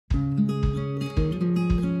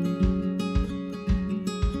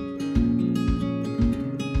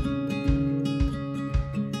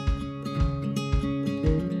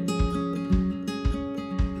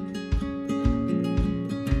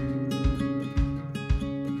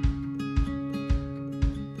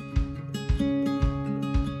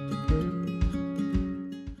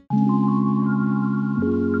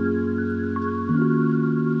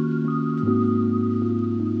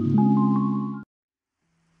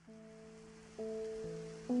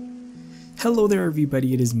Hello there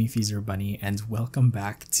everybody, it is me XfreezerBunny and welcome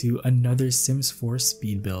back to another Sims 4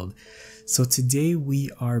 speed build. So today we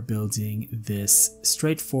are building this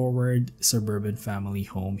straightforward suburban family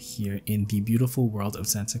home here in the beautiful world of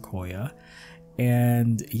Technicolor.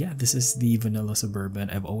 And yeah, this is the vanilla suburban.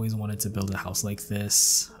 I've always wanted to build a house like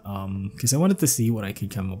this because I wanted to see what I could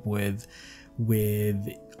come up with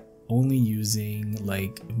only using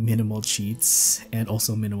like minimal cheats and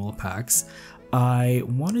also minimal packs. I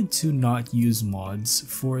wanted to not use mods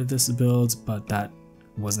for this build, but that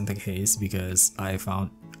wasn't the case because I found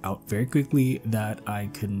out very quickly that I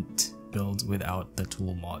couldn't build without the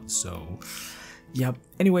tool mod. So yep,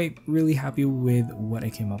 anyway, really happy with what I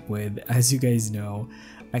came up with. As you guys know,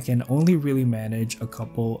 I can only really manage a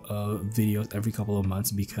couple of videos every couple of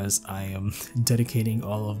months because I am dedicating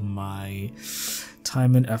all of my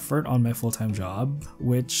time and effort on my full-time job,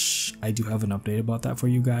 which I do have an update about that for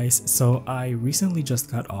you guys. So I recently just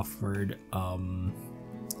got offered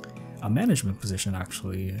a management position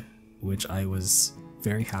actually, which I was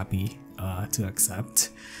very happy to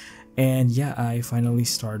accept. And yeah, I finally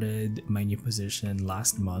started my new position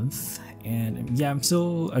last month, and yeah, I'm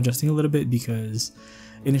still adjusting a little bit because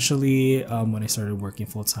initially when I started working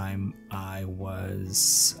full-time, I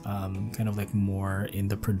was kind of like more in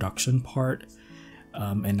the production part,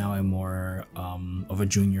 and now I'm more of a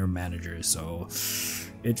junior manager, so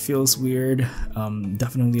it feels weird.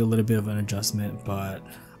 Definitely a little bit of an adjustment, but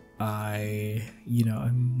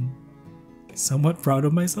I'm somewhat proud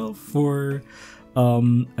of myself for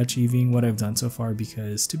achieving what I've done so far,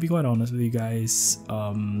 because to be quite honest with you guys,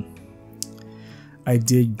 I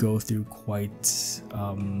did go through quite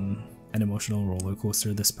an emotional roller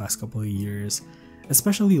coaster this past couple of years,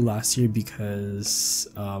 especially last year because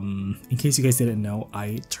in case you guys didn't know,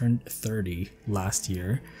 I turned 30 last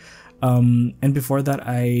year, and before that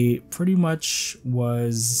I pretty much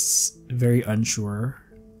was very unsure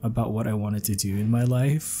about what I wanted to do in my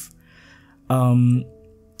life.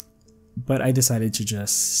 But I decided to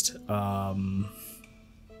just, I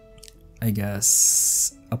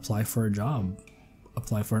guess, apply for an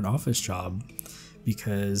office job,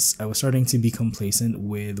 because I was starting to be complacent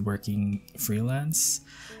with working freelance.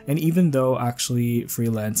 And even though actually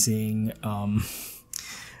freelancing,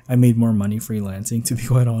 I made more money freelancing, to be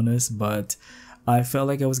quite honest, but I felt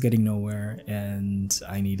like I was getting nowhere and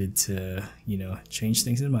I needed to, change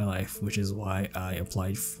things in my life, which is why I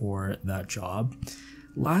applied for that job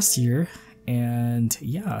last year. And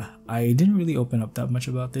yeah, I didn't really open up that much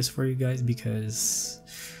about this for you guys because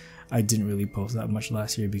I didn't really post that much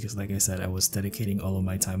last year because, like I said, I was dedicating all of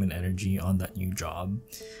my time and energy on that new job.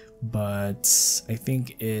 But I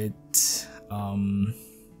think it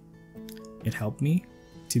helped me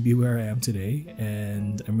to be where I am today,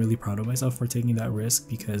 and I'm really proud of myself for taking that risk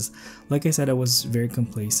because, like I said, I was very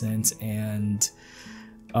complacent, and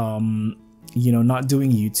not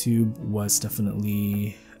doing YouTube was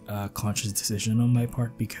definitely a conscious decision on my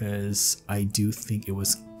part, because I do think it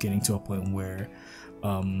was getting to a point where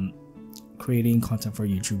creating content for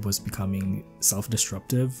YouTube was becoming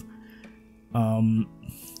self-destructive.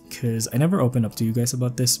 Because I never opened up to you guys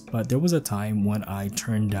about this, but there was a time when I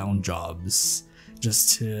turned down jobs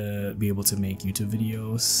just to be able to make YouTube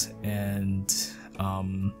videos, and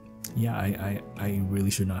yeah, I really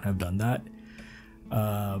should not have done that.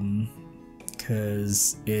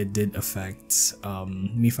 Because it did affect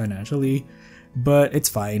me financially, but it's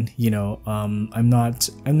fine. I'm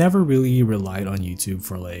never really relied on YouTube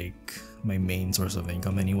for like my main source of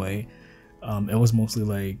income anyway. It was mostly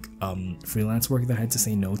like freelance work that I had to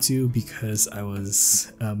say no to because I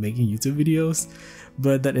was making YouTube videos,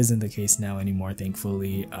 but that isn't the case now anymore.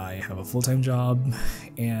 Thankfully, I have a full-time job,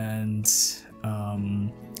 and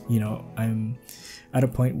I'm at a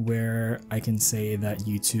point where I can say that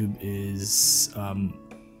YouTube is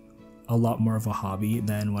a lot more of a hobby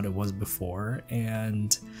than what it was before,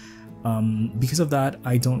 and because of that,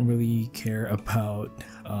 I don't really care about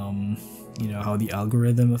how the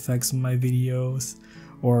algorithm affects my videos,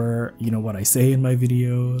 or what I say in my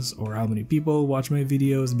videos, or how many people watch my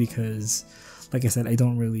videos, because like I said, I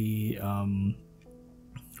don't really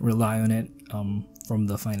rely on it from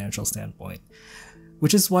the financial standpoint.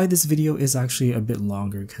 Which is why this video is actually a bit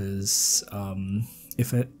longer, because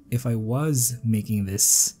if I was making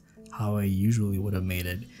this how I usually would have made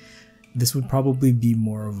it, this would probably be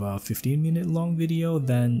more of a 15-minute long video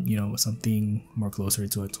than something more closer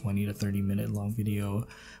to a 20 to 30-minute long video.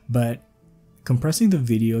 But compressing the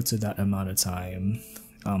video to that amount of time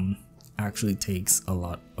actually takes a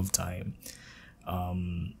lot of time.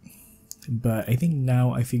 But I think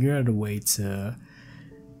now I figured out a way to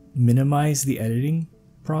minimize the editing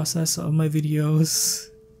process of my videos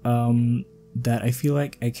that I feel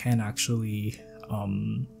like I can actually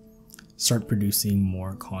start producing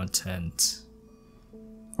more content,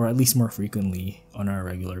 or at least more frequently on a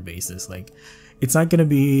regular basis. Like, it's not gonna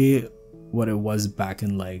be what it was back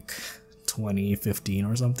in like 2015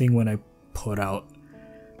 or something, when I put out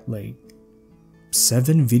like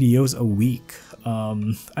 7 videos a week.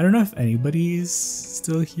 I don't know if anybody's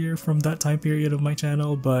still here from that time period of my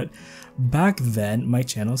channel, but back then my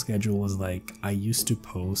channel schedule was like, I used to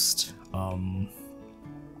post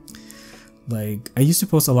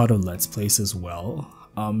a lot of Let's Plays as well.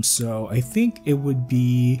 So I think it would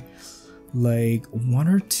be like 1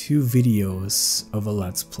 or 2 videos of a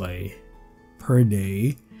Let's Play per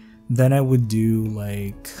day. Then I would do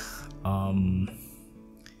like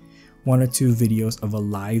 1 or 2 videos of a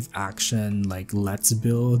live action, like let's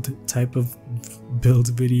build type of build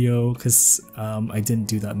video, because I didn't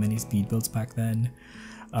do that many speed builds back then.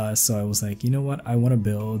 So I was like, you know what, I want to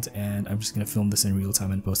build, and I'm just gonna film this in real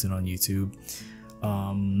time and post it on YouTube.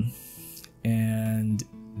 And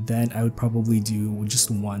then I would probably do just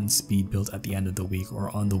 1 speed build at the end of the week or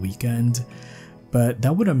on the weekend, but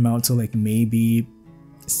that would amount to like maybe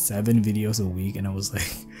 7 videos a week. And I was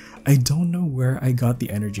like, I don't know where I got the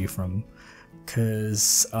energy from,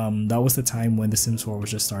 because that was the time when The Sims 4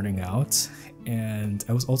 was just starting out, and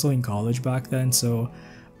I was also in college back then, so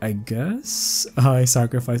I guess I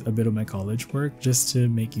sacrificed a bit of my college work just to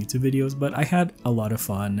make YouTube videos. But I had a lot of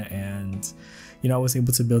fun, and you know, I was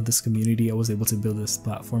able to build this community, I was able to build this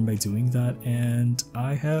platform by doing that, and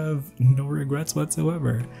I have no regrets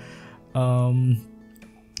whatsoever.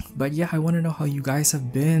 But yeah, I want to know how you guys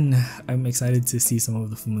have been. I'm excited to see some of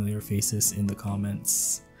the familiar faces in the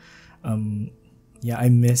comments. Yeah, I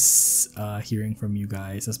miss hearing from you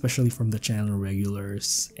guys, especially from the channel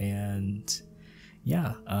regulars. And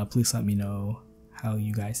yeah, please let me know how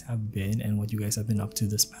you guys have been and what you guys have been up to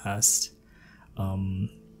this past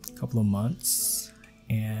couple of months.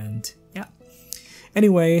 And yeah,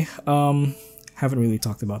 anyway, haven't really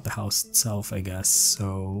talked about the house itself, I guess,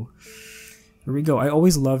 so here we go. I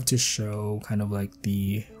always love to show kind of like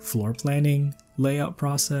the floor planning layout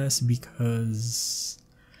process, because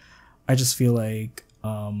I just feel like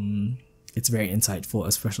it's very insightful,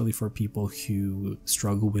 especially for people who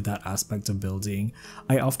struggle with that aspect of building.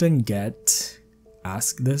 I often get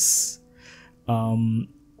asked this,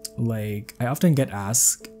 like I often get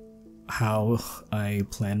asked how I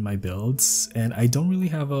plan my builds, and I don't really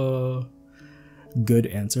have a good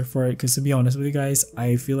answer for it, because to be honest with you guys,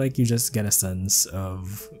 I feel like you just get a sense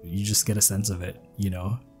of it, you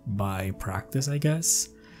know, by practice, I guess.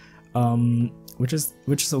 Which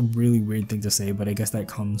is a really weird thing to say, but I guess that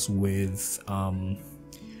comes with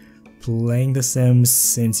playing The Sims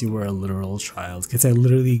since you were a literal child, because I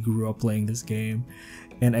literally grew up playing this game.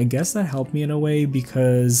 And I guess that helped me in a way,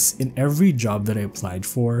 because in every job that I applied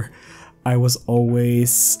for, I was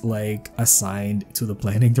always like assigned to the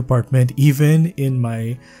planning department. Even in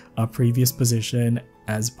my previous position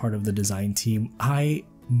as part of the design team, I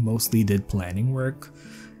mostly did planning work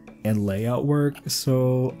and layout work,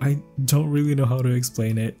 so I don't really know how to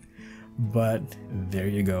explain it, but there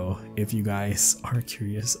you go. If you guys are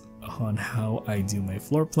curious on how I do my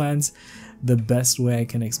floor plans, the best way I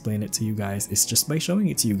can explain it to you guys is just by showing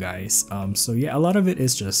it to you guys. So yeah, a lot of it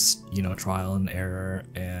is just, you know, trial and error,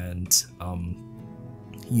 and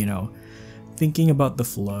you know, thinking about the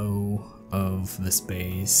flow of the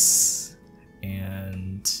space,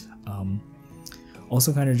 and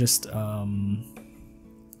also kind of just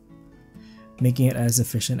making it as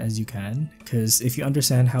efficient as you can, because if you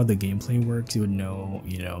understand how the gameplay works, you would know,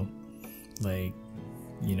 you know, like,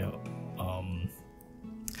 you know,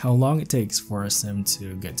 how long it takes for a sim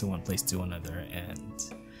to get to one place to another,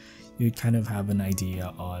 and you'd kind of have an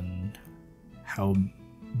idea on how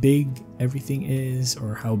big everything is,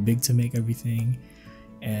 or how big to make everything,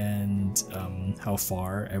 and how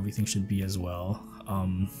far everything should be as well.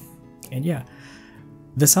 And yeah,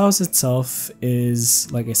 this house itself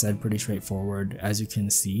is, like I said, pretty straightforward, as you can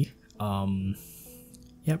see.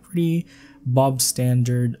 Yeah, pretty Bob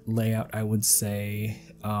standard layout, I would say.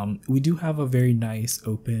 We do have a very nice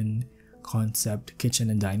open concept kitchen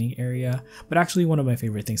and dining area, but actually one of my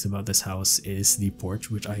favorite things about this house is the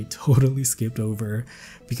porch, which I totally skipped over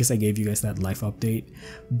because I gave you guys that life update.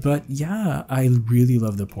 But yeah, I really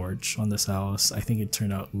love the porch on this house. I think it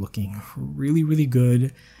turned out looking really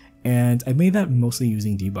good, and I made that mostly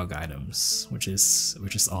using debug items, which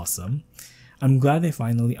is awesome. I'm glad they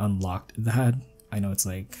finally unlocked that. I know it's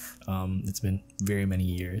like it's been very many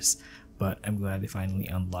years, but I'm glad they finally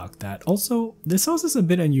unlocked that. Also, this house is a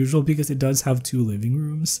bit unusual because it does have 2 living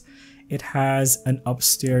rooms. It has an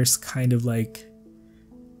upstairs kind of like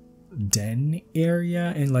den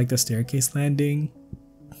area and like the staircase landing,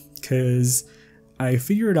 because I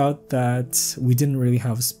figured out that we didn't really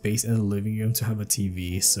have space in the living room to have a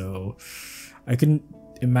TV, so I couldn't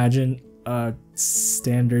imagine a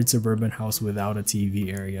standard suburban house without a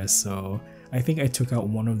TV area. So I think I took out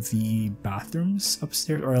one of the bathrooms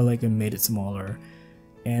upstairs, or like I made it smaller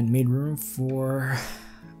and made room for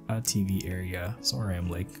a TV area. Sorry,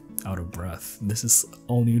 I'm like out of breath. This is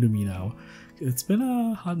all new to me now. It's been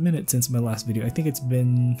a hot minute since my last video. I think it's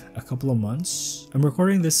been a couple of months. I'm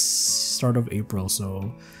recording this start of April,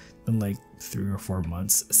 so it's been like 3 or 4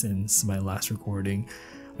 months since my last recording.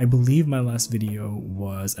 I believe my last video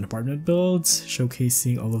was an apartment build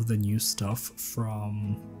showcasing all of the new stuff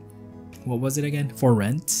from, what was it again? For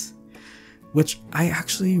Rent, which I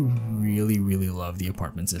actually really love the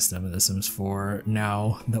apartment system in The Sims 4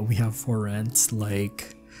 now that we have For Rent.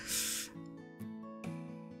 Like,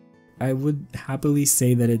 I would happily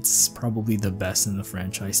say that it's probably the best in the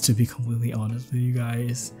franchise, to be completely honest with you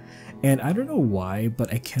guys. And I don't know why,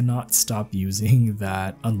 but I cannot stop using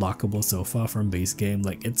that unlockable sofa from base game.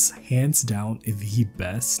 Like, it's hands down the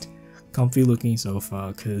best comfy looking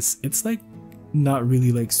sofa, because it's like not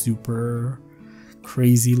really like super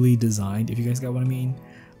crazily designed, if you guys get what I mean.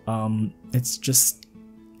 It's just,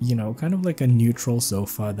 you know, kind of like a neutral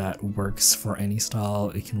sofa that works for any style.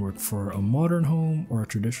 It can work for a modern home or a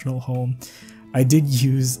traditional home. I did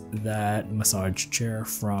use that massage chair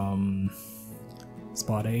from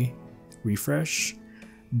Spot A Refresh,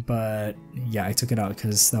 but yeah, I took it out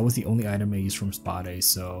because that was the only item I used from Spot A,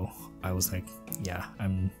 so I was like, yeah,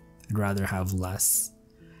 I'd rather have less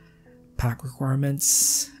pack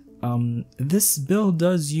requirements. This build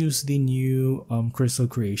does use the new Crystal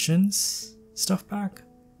Creations stuff pack,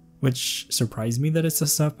 which surprised me that it's a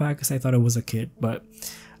stuff pack because I thought it was a kit, but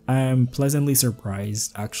I'm pleasantly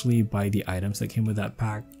surprised actually by the items that came with that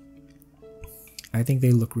pack. I think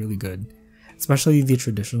they look really good, especially the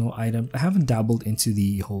traditional items. I haven't dabbled into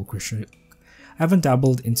the whole Crystal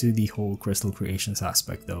Creations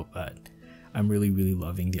aspect though, but I'm really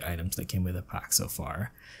loving the items that came with the pack so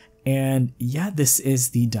far. And yeah, this is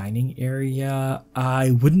the dining area.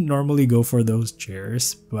 I wouldn't normally go for those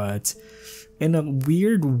chairs, but in a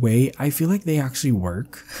weird way, I feel like they actually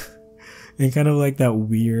work. In kind of like that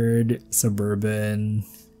weird suburban,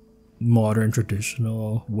 modern,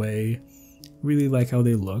 traditional way. Really like how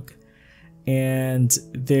they look. And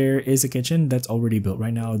there is a kitchen that's already built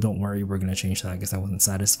right now. Don't worry, we're gonna change that because I wasn't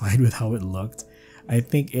satisfied with how it looked. I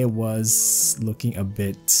think it was looking a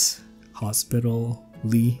bit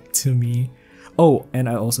hospital-y to me. Oh, and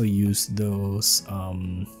I also used those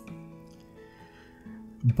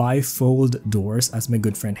bifold doors, as my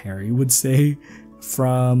good friend Harry would say,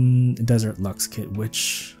 from Desert Luxe kit,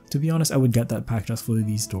 which, to be honest, I would get that pack just for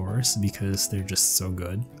these doors because they're just so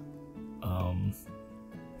good.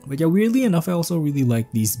 But yeah, weirdly enough, I also really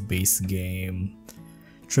like these base game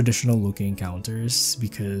traditional looking counters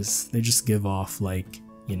because they just give off, like,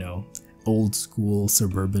 you know, old school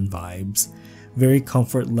suburban vibes. Very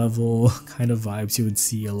comfort level kind of vibes. You would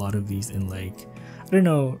see a lot of these in, like, I don't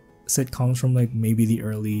know, sitcoms from like maybe the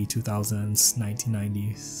early 2000s,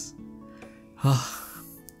 1990s.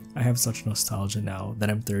 I have such nostalgia now that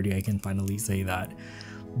I'm 30, I can finally say that.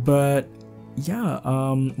 But yeah,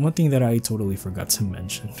 one thing that I totally forgot to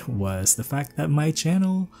mention was the fact that my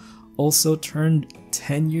channel also turned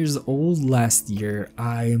 10 years old last year.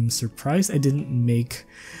 I'm surprised I didn't make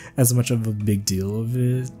as much of a big deal of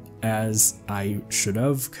it as I should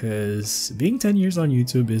have, because being 10 years on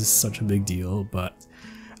YouTube is such a big deal, but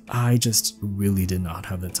I just really did not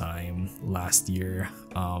have the time last year.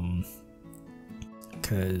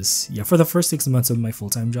 Because yeah, for the first 6 months of my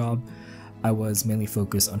full-time job, I was mainly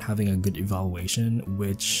focused on having a good evaluation,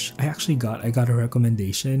 which I actually got. I got a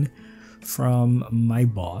recommendation from my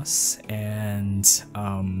boss, and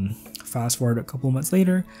fast forward a couple months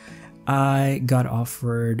later, I got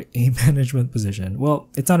offered a management position. Well,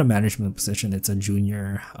 it's not a management position, it's a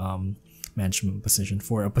junior management position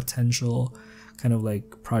for a potential kind of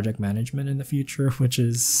like project management in the future, which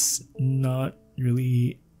is not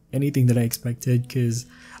really anything that I expected because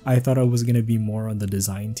I thought I was gonna be more on the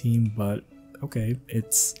design team. But okay,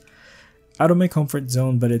 it's out of my comfort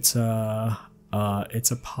zone, but it's a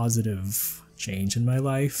positive change in my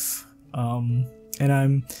life, and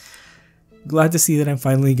I'm glad to see that I'm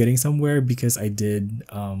finally getting somewhere because I did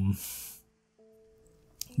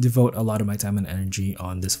devote a lot of my time and energy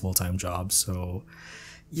on this full-time job. So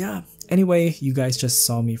yeah, anyway, you guys just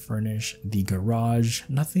saw me furnish the garage.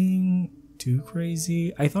 Nothing too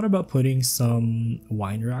crazy. I thought about putting some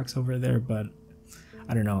wine racks over there, but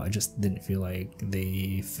I don't know, I just didn't feel like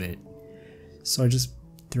they fit. So I just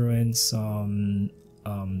threw in some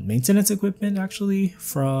maintenance equipment actually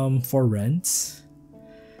for rent.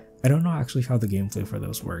 I don't know actually how the gameplay for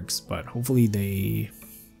those works, but hopefully they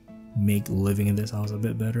make living in this house a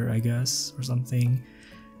bit better, I guess, or something.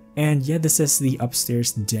 And yeah, this is the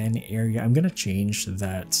upstairs den area. I'm gonna change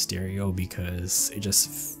that stereo because it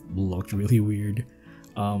just looked really weird.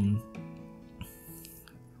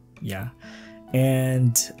 Yeah,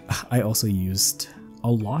 and I also used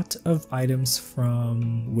a lot of items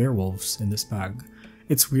from werewolves in this bag.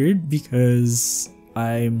 It's weird because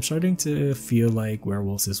I'm starting to feel like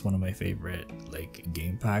werewolves is one of my favorite like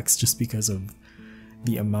game packs just because of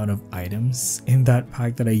the amount of items in that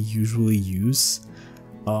pack that I usually use.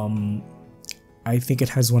 I think it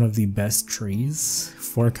has one of the best trees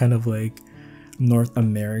for kind of like North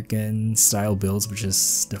American style builds, which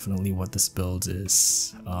is definitely what this build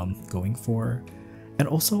is going for. And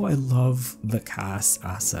also I love the cast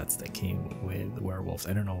assets that came with werewolves.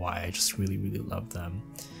 I don't know why, I just really love them.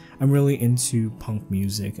 I'm really into punk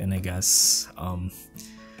music, and I guess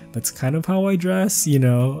that's kind of how I dress, you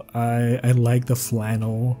know. I like the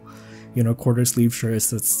flannel, you know, quarter sleeve shirts.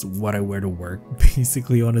 That's what I wear to work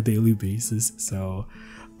basically on a daily basis. So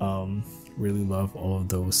really love all of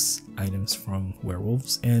those items from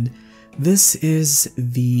werewolves. And this is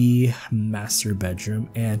the master bedroom,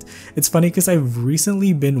 and it's funny because I've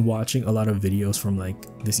recently been watching a lot of videos from like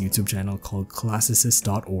this YouTube channel called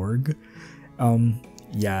classicist.org.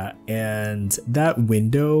 Yeah, and that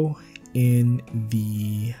window in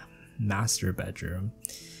the master bedroom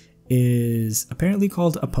is apparently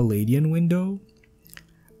called a Palladian window.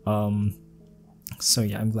 So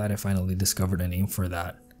yeah, I'm glad I finally discovered a name for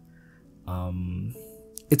that.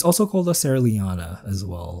 It's also called a Serliana as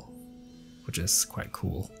well, which is quite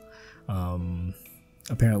cool.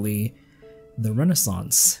 Apparently the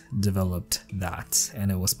Renaissance developed that,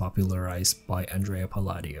 and it was popularized by Andrea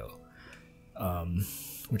Palladio,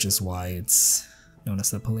 which is why it's known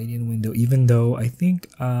as the Palladian window, even though I think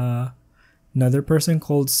another person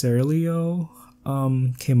called Serlio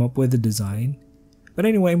came up with the design. But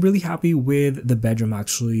anyway, I'm really happy with the bedroom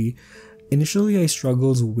actually. Initially I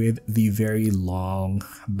struggled with the very long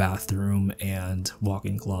bathroom and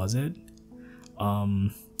walk-in closet,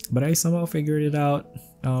 but I somehow figured it out.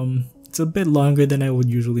 It's a bit longer than I would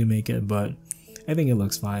usually make it, but I think it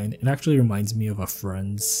looks fine. It actually reminds me of a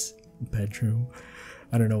friend's bedroom.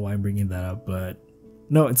 I don't know why I'm bringing that up, but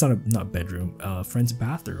no, it's not bedroom, friend's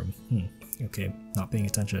bathroom. Okay, not paying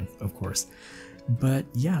attention, of course. But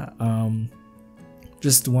yeah,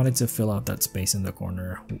 just wanted to fill out that space in the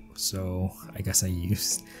corner, so I guess I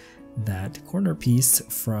used that corner piece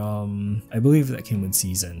from, I believe that came with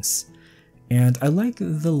Seasons. And I like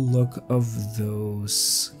the look of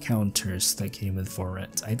those counters that came with For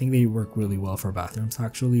Rent. I think they work really well for bathrooms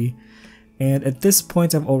actually. And at this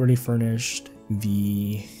point I've already furnished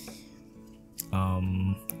the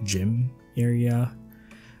gym area,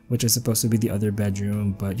 which is supposed to be the other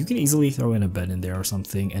bedroom, but you can easily throw in a bed in there or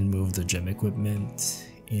something and move the gym equipment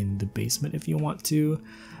in the basement if you want to.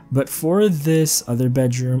 But for this other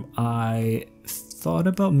bedroom, I thought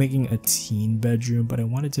about making a teen bedroom, but I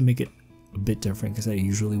wanted to make it a bit different because I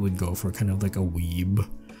usually would go for kind of like a weeb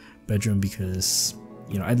bedroom because,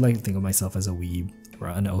 you know, I'd like to think of myself as a weeb or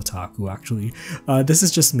an otaku actually. This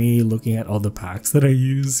is just me looking at all the packs that I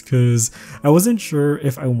use because I wasn't sure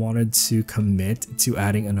if I wanted to commit to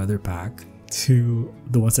adding another pack to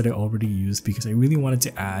the ones that I already used because I really wanted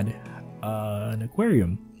to add an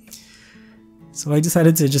aquarium. So I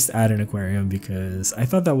decided to just add an aquarium because I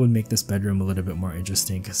thought that would make this bedroom a little bit more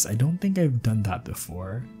interesting because I don't think I've done that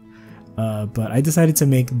before. But I decided to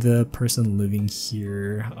make the person living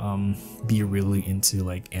here be really into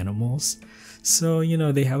like animals. So, you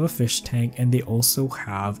know, they have a fish tank and they also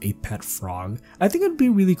have a pet frog. I think it'd be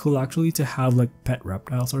really cool actually to have like pet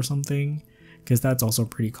reptiles or something, because that's also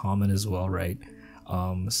pretty common as well, right?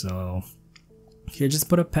 So here, just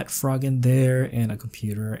put a pet frog in there and a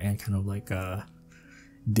computer and kind of like a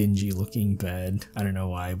dingy looking bed. I don't know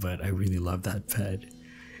why, but I really love that bed.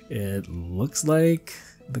 It looks like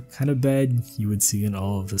the kind of bed you would see in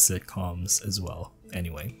all of the sitcoms as well.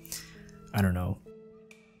 Anyway, I don't know.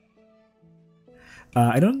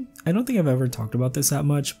 I don't think I've ever talked about this that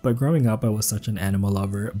much, but growing up I was such an animal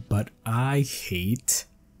lover, but I hate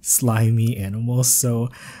slimy animals, so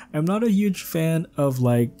I'm not a huge fan of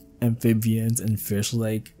like amphibians and fish,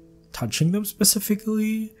 like touching them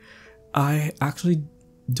specifically. I actually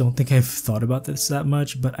don't think I've thought about this that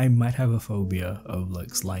much, but I might have a phobia of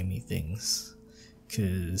like slimy things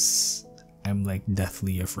because I'm like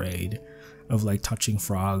deathly afraid of like touching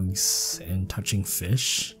frogs and touching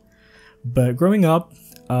fish. But growing up,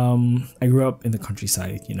 I grew up in the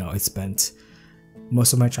countryside. You know, I spent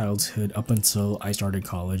most of my childhood up until I started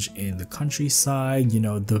college in the countryside. You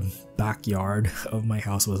know, the backyard of my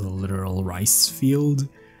house was a literal rice field.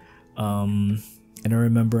 And I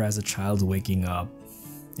remember as a child waking up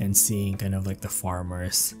and seeing kind of like the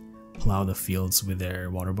farmers plow the fields with their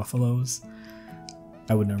water buffaloes.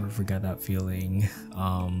 I would never forget that feeling.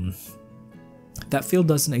 That field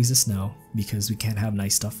doesn't exist now because we can't have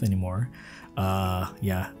nice stuff anymore.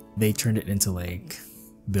 Yeah, they turned it into like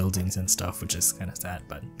buildings and stuff, which is kind of sad,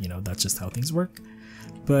 but you know, that's just how things work.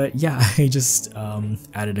 But yeah, I just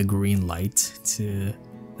added a green light to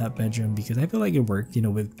that bedroom because I feel like it worked, you know,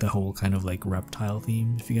 with the whole kind of like reptile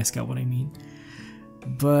theme, if you guys got what I mean.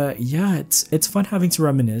 But yeah, it's fun having to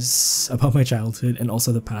reminisce about my childhood and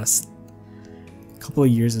also the past couple of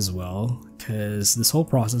years as well, because this whole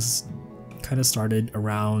process kind of started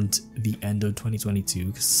around the end of 2022,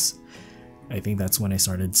 because I think that's when I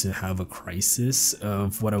started to have a crisis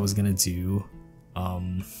of what I was gonna do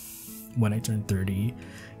when I turned 30.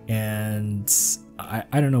 And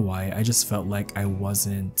I don't know why, I just felt like I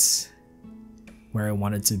wasn't where I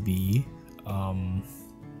wanted to be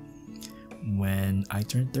when I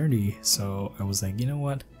turned 30. So I was like, you know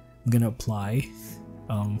what, I'm gonna apply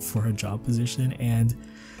for a job position, and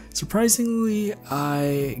surprisingly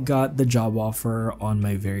I got the job offer on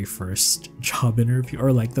my very first job interview,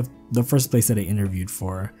 or like the first place that I interviewed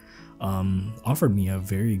for offered me a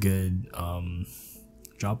very good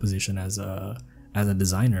job position as a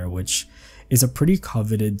designer, which is a pretty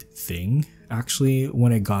coveted thing. Actually,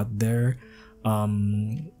 when I got there,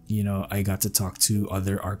 you know, I got to talk to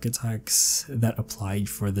other architects that applied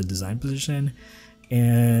for the design position,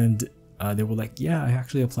 and they were like, yeah, I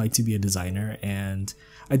actually applied to be a designer and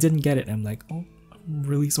I didn't get it. I'm like, oh, I'm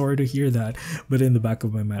really sorry to hear that. But in the back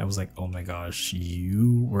of my mind, I was like, oh my gosh,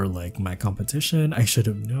 you were like my competition. I should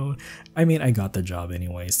have known. I mean, I got the job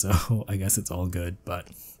anyway, so I guess it's all good. But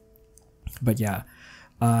yeah,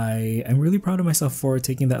 I am really proud of myself for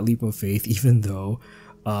taking that leap of faith, even though,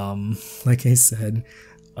 like I said,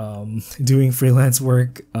 doing freelance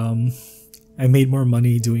work, I made more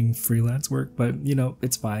money doing freelance work, but you know,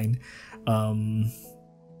 it's fine.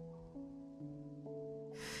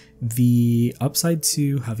 The upside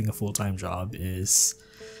to having a full-time job is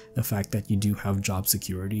the fact that you do have job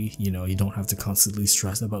security. You know, you don't have to constantly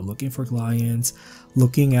stress about looking for clients,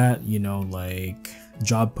 looking at, you know, like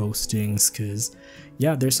job postings, because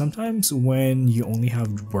yeah, there's sometimes when you only have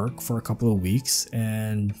work for a couple of weeks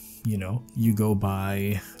and you know, you go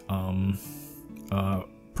by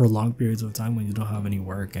prolonged periods of time when you don't have any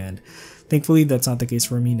work, and thankfully that's not the case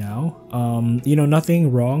for me now. You know,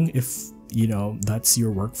 nothing wrong if you know that's your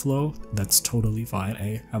workflow, that's totally fine.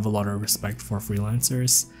 I have a lot of respect for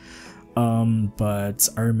freelancers, but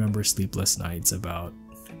I remember sleepless nights about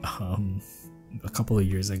a couple of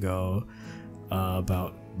years ago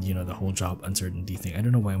about, you know, the whole job uncertainty thing. I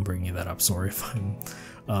don't know why I'm bringing that up. Sorry if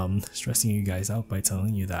I'm stressing you guys out by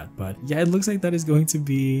telling you that, but yeah, it looks like that is going to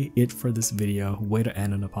be it for this video. Way to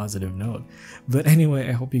end on a positive note. But anyway,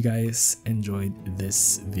 I hope you guys enjoyed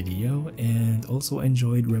this video and also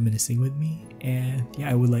enjoyed reminiscing with me. And yeah,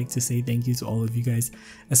 I would like to say thank you to all of you guys,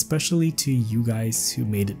 especially to you guys who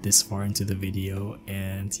made it this far into the video.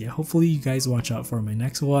 And yeah, hopefully you guys watch out for my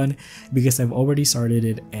next one, because I've already started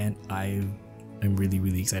it and I'm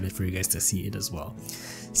really excited for you guys to see it as well.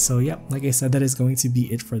 So yeah, like I said, that is going to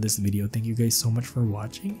be it for this video. Thank you guys so much for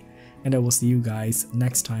watching, and I will see you guys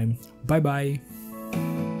next time. Bye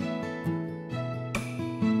bye.